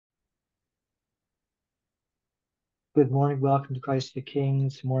Good morning. Welcome to Christ the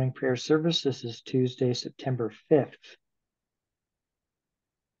King's morning prayer service. This is Tuesday, September 5th.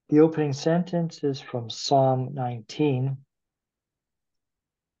 The opening sentence is from Psalm 19.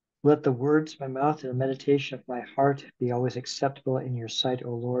 Let the words of my mouth and the meditation of my heart be always acceptable in your sight, O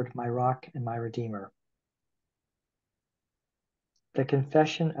Lord, my rock and my redeemer. The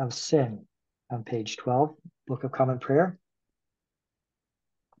confession of sin on page 12, Book of Common Prayer.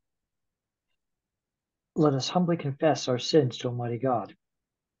 Let us humbly confess our sins to Almighty God.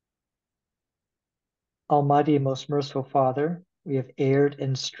 Almighty and most merciful Father, we have erred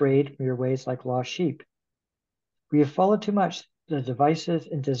and strayed from your ways like lost sheep. We have followed too much the devices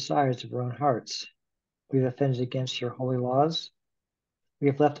and desires of our own hearts. We have offended against your holy laws. We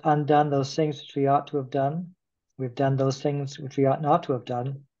have left undone those things which we ought to have done. We have done those things which we ought not to have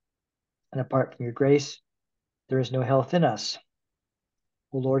done. And apart from your grace, there is no health in us.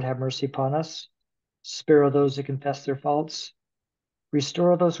 O Lord, have mercy upon us. Spare those who confess their faults.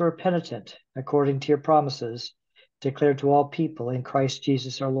 Restore those who are penitent, according to your promises, declared to all people in Christ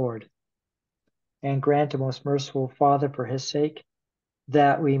Jesus our Lord. And grant, O most merciful Father, for his sake,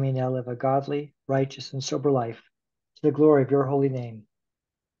 that we may now live a godly, righteous, and sober life, to the glory of your holy name.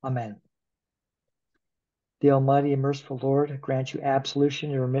 Amen. The Almighty and merciful Lord grant you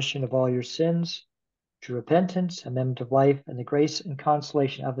absolution and remission of all your sins, true repentance, amendment of life, and the grace and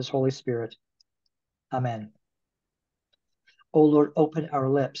consolation of his Holy Spirit. Amen. O Lord, open our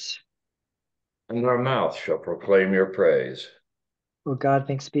lips. And our mouth shall proclaim your praise. O God,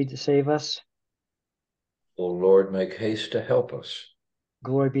 make speed to save us. O Lord, make haste to help us.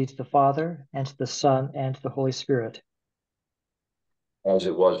 Glory be to the Father, and to the Son, and to the Holy Spirit. As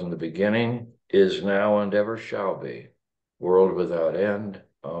it was in the beginning, is now, and ever shall be, world without end.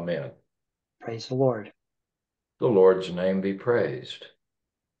 Amen. Praise the Lord. The Lord's name be praised.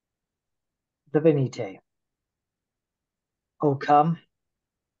 Divinite. O come,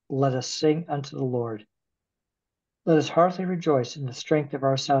 let us sing unto the Lord. Let us heartily rejoice in the strength of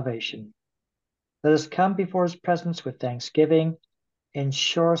our salvation. Let us come before his presence with thanksgiving, and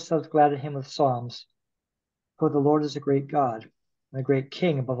show ourselves glad in him with psalms. For the Lord is a great God, and a great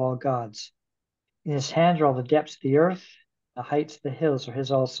King above all gods. In his hand are all the depths of the earth, the heights of the hills are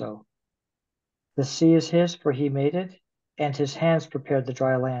his also. The sea is his, for he made it, and his hands prepared the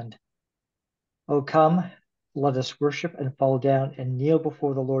dry land. O come, let us worship and fall down and kneel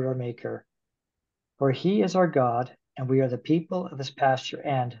before the Lord our Maker. For he is our God, and we are the people of his pasture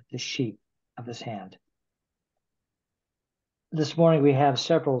and the sheep of his hand. This morning we have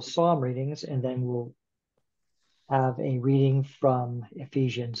several psalm readings, and then we'll have a reading from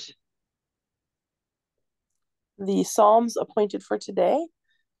Ephesians. The Psalms appointed for today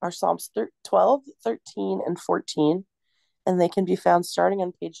are Psalms 12, 13, and 14, and they can be found starting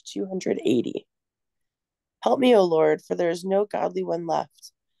on page 280. Help me, O Lord, for there is no godly one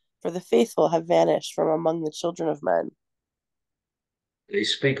left, for the faithful have vanished from among the children of men. They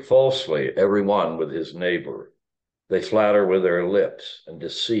speak falsely, every one with his neighbor. They flatter with their lips and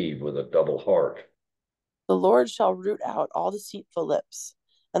deceive with a double heart. The Lord shall root out all deceitful lips,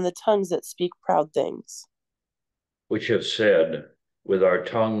 and the tongues that speak proud things. Which have said, with our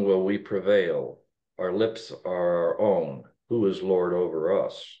tongue will we prevail. Our lips are our own. Who is Lord over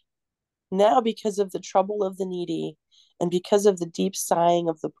us? Now, because of the trouble of the needy, and because of the deep sighing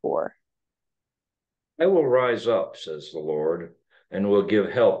of the poor. I will rise up, says the Lord, and will give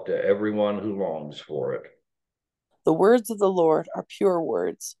help to everyone who longs for it. The words of the Lord are pure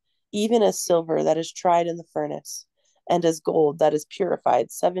words, even as silver that is tried in the furnace, and as gold that is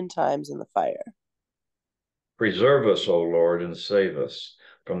purified 7 times in the fire. Preserve us, O Lord, and save us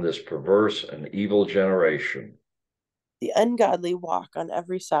from this perverse and evil generation. The ungodly walk on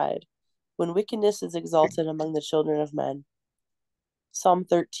every side, when wickedness is exalted among the children of men. Psalm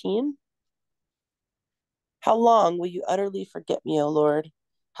 13. How long will you utterly forget me, O Lord?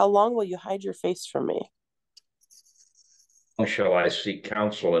 How long will you hide your face from me? How shall I seek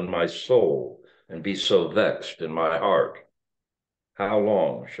counsel in my soul and be so vexed in my heart? How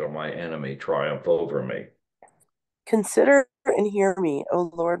long shall my enemy triumph over me? Consider and hear me,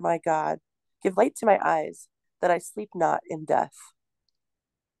 O Lord my God. Give light to my eyes, that I sleep not in death.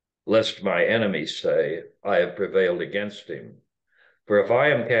 Lest my enemies say, I have prevailed against him. For if I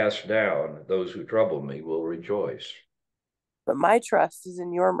am cast down, those who trouble me will rejoice. But my trust is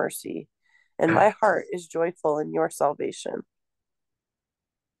in your mercy, and my heart is joyful in your salvation.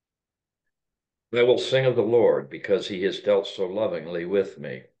 I will sing of the Lord because he has dealt so lovingly with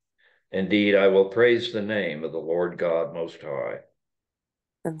me. Indeed, I will praise the name of the Lord God Most High.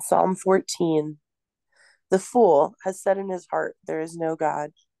 And Psalm 14. The fool has said in his heart, there is no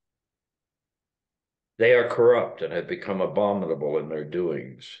God. They are corrupt and have become abominable in their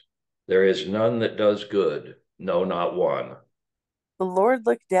doings. There is none that does good, no, not one. The Lord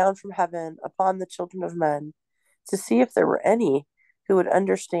looked down from heaven upon the children of men to see if there were any who would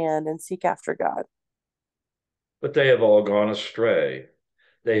understand and seek after God. But they have all gone astray.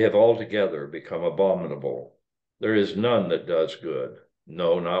 They have altogether become abominable. There is none that does good,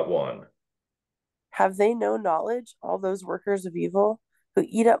 no, not one. Have they no knowledge, all those workers of evil, who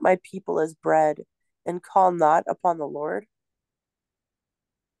eat up my people as bread and call not upon the Lord?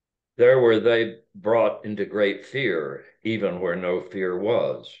 There were they brought into great fear, even where no fear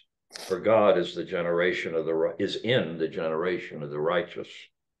was. For God is the generation of the is in the generation of the righteous.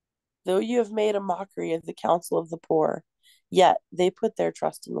 Though you have made a mockery of the counsel of the poor, yet they put their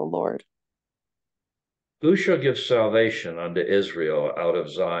trust in the Lord. Who shall give salvation unto Israel out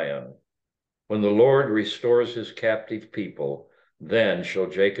of Zion? When the Lord restores his captive people, then shall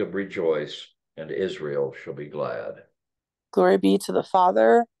Jacob rejoice, and Israel shall be glad. Glory be to the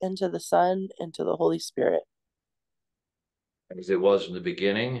Father, and to the Son, and to the Holy Spirit. As it was in the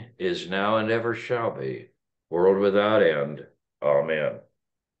beginning, is now, and ever shall be, world without end. Amen.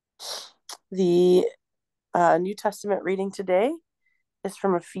 The New Testament reading today is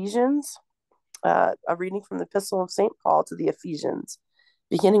from Ephesians, a reading from the Epistle of St. Paul to the Ephesians,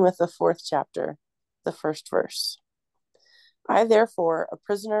 beginning with the 4th chapter, the 1st verse. I, therefore, a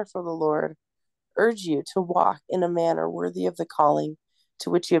prisoner for the Lord, urge you to walk in a manner worthy of the calling to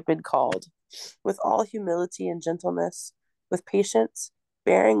which you have been called, with all humility and gentleness, with patience,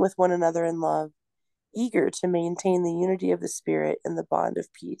 bearing with one another in love, eager to maintain the unity of the Spirit in the bond of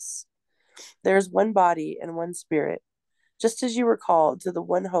peace. There is one body and one Spirit, just as you were called to the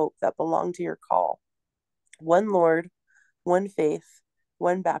one hope that belonged to your call. One Lord, one faith,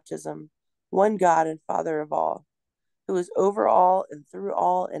 one baptism, one God and Father of all, who is over all and through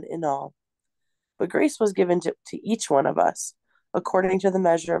all and in all. But grace was given to each one of us, according to the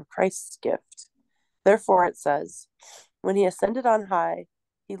measure of Christ's gift. Therefore it says, when he ascended on high,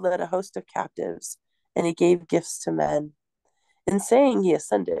 he led a host of captives, and he gave gifts to men. In saying he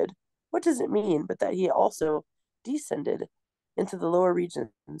ascended, what does it mean but that he also descended into the lower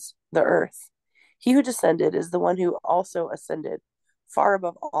regions, the earth? He who descended is the one who also ascended far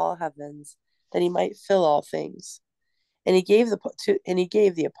above all heavens, that he might fill all things. And he gave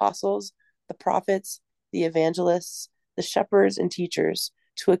the apostles, the prophets, the evangelists, the shepherds and teachers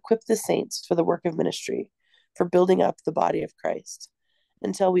to equip the saints for the work of ministry, for building up the body of Christ,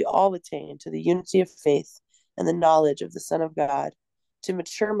 until we all attain to the unity of faith and the knowledge of the Son of God, to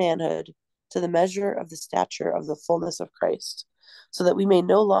mature manhood, to the measure of the stature of the fullness of Christ, so that we may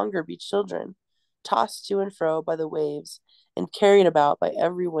no longer be children, tossed to and fro by the waves and carried about by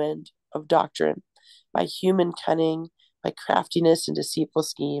every wind of doctrine, by human cunning, by craftiness and deceitful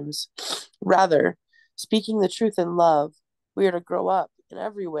schemes. Rather, speaking the truth in love, we are to grow up in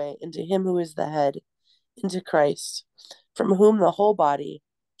every way into him who is the head, into Christ, from whom the whole body,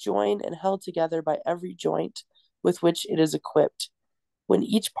 joined and held together by every joint with which it is equipped, when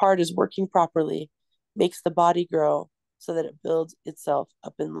each part is working properly, makes the body grow so that it builds itself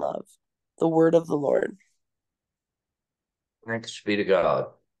up in love. The word of the Lord. Thanks be to God.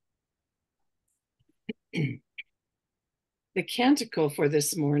 The canticle for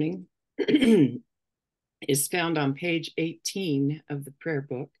this morning is found on page 18 of the prayer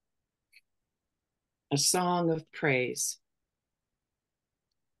book, a song of praise.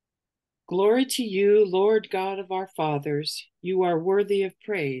 Glory to you, Lord God of our fathers. You are worthy of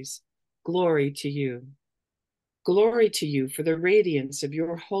praise. Glory to you. Glory to you for the radiance of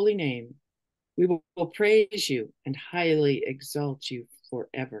your holy name. We will praise you and highly exalt you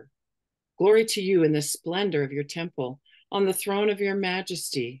forever. Glory to you in the splendor of your temple, on the throne of your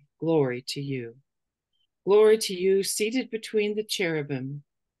majesty. Glory to you. Glory to you, seated between the cherubim.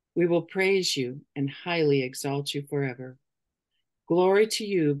 We will praise you and highly exalt you forever. Glory to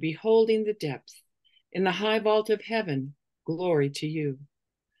you, beholding the depth. In the high vault of heaven, glory to you.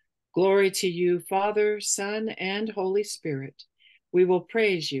 Glory to you, Father, Son, and Holy Spirit. We will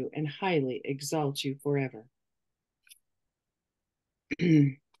praise you and highly exalt you forever.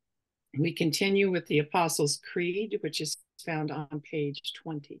 We continue with the Apostles' Creed, which is found on page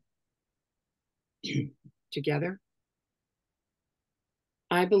 20. Together.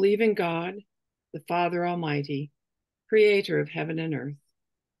 I believe in God, the Father Almighty, creator of heaven and earth.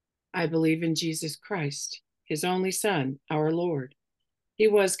 I believe in Jesus Christ, his only Son, our Lord. He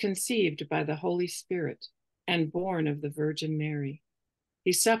was conceived by the Holy Spirit and born of the Virgin Mary.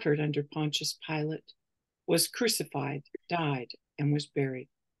 He suffered under Pontius Pilate, was crucified, died, and was buried.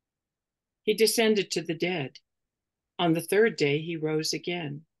 He descended to the dead. On the third day, he rose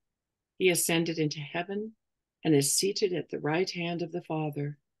again. He ascended into heaven and is seated at the right hand of the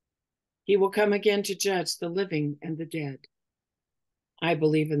Father. He will come again to judge the living and the dead. I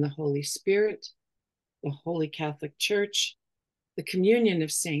believe in the Holy Spirit, the Holy Catholic Church, the communion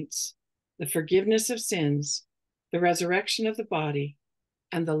of saints, the forgiveness of sins, the resurrection of the body,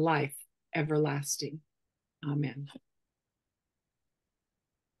 and the life everlasting. Amen.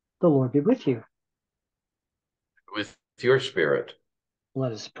 The Lord be with you. With your spirit.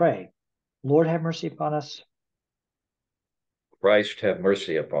 Let us pray. Lord, have mercy upon us. Christ, have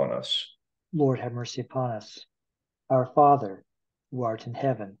mercy upon us. Lord, have mercy upon us. Our Father, who art in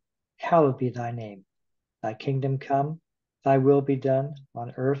heaven, hallowed be thy name. Thy kingdom come, thy will be done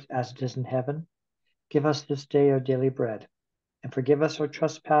on earth as it is in heaven. Give us this day our daily bread, and forgive us our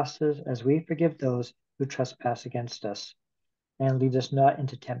trespasses as we forgive those who trespass against us. And lead us not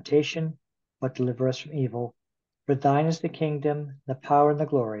into temptation, but deliver us from evil. For thine is the kingdom, the power, and the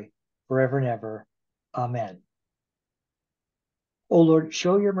glory, forever and ever. Amen. O Lord,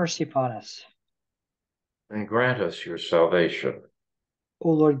 show your mercy upon us. And grant us your salvation. O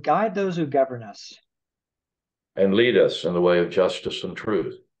Lord, guide those who govern us. And lead us in the way of justice and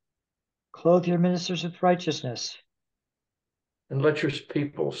truth. Clothe your ministers with righteousness. And let your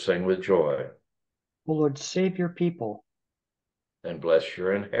people sing with joy. O Lord, save your people. And bless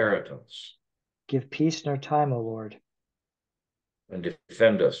your inheritance. Give peace in our time, O Lord. And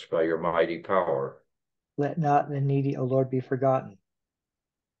defend us by your mighty power. Let not the needy, O Lord, be forgotten.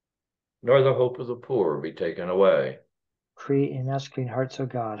 Nor the hope of the poor be taken away. Create in us clean hearts, O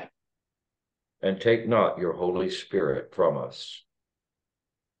God. And take not your Holy Spirit from us.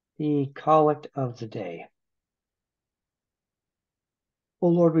 The Collect of the Day. O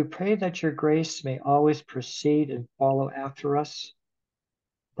Lord, we pray that your grace may always precede and follow after us,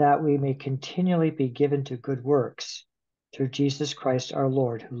 that we may continually be given to good works, through Jesus Christ our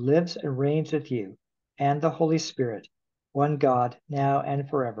Lord, who lives and reigns with you and the Holy Spirit, one God, now and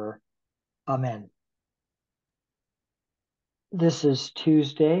forever. Amen. This is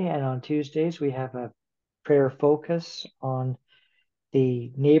Tuesday, and on Tuesdays we have a prayer focus on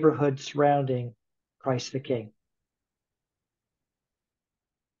the neighborhood surrounding Christ the King.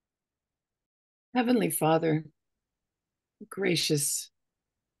 Heavenly Father, gracious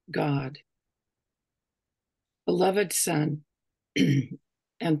God, beloved Son,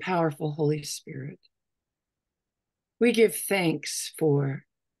 and powerful Holy Spirit, we give thanks for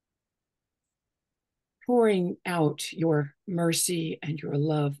pouring out your mercy and your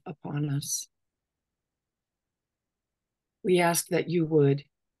love upon us. We ask that you would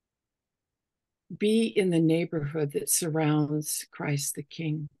be in the neighborhood that surrounds Christ the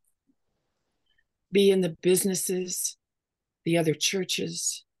King. Be in the businesses, the other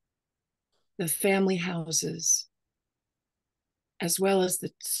churches, the family houses, as well as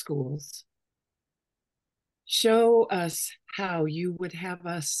the schools. Show us how you would have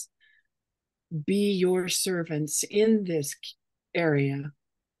us be your servants in this area,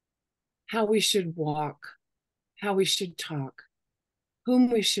 how we should walk, how we should talk,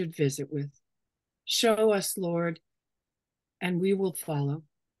 whom we should visit with. Show us, Lord, and we will follow.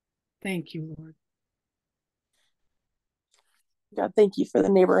 Thank you, Lord. God, thank you for the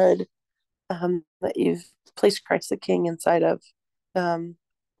neighborhood that you've placed Christ the King inside of.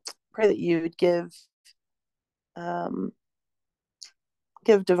 Pray that you would give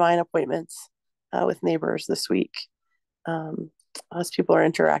divine appointments with neighbors this week as people are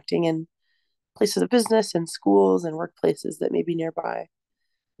interacting in places of business and schools and workplaces that may be nearby.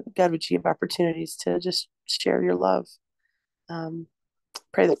 God, would you give opportunities to just share your love?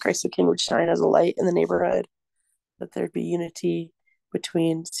 Pray that Christ the King would shine as a light in the neighborhood, that there'd be unity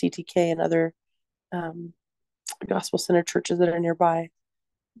between CTK and other gospel-centered churches that are nearby.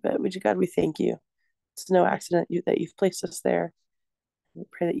 But would you, God, we thank you. It's no accident that you've placed us there. We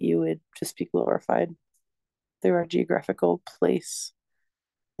pray that you would just be glorified through our geographical place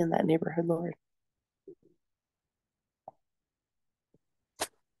in that neighborhood, Lord.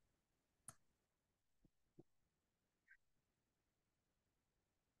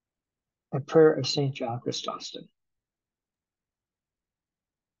 A prayer of St. John Chrysostom.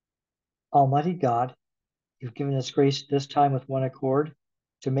 Almighty God, you've given us grace this time with one accord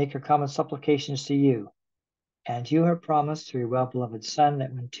to make our common supplications to you. And you have promised through your well-beloved Son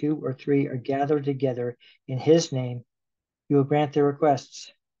that when 2 or 3 are gathered together in his name, you will grant their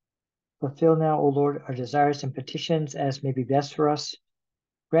requests. Fulfill now, O Lord, our desires and petitions as may be best for us,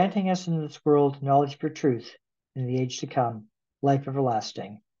 granting us in this world knowledge for truth, and in the age to come, life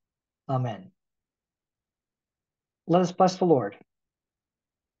everlasting. Amen. Let us bless the Lord.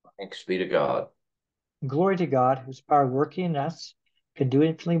 Thanks be to God. Glory to God, whose power working in us can do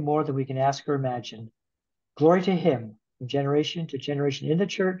infinitely more than we can ask or imagine. Glory to him from generation to generation in the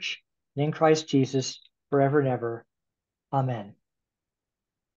church and in Christ Jesus forever and ever. Amen.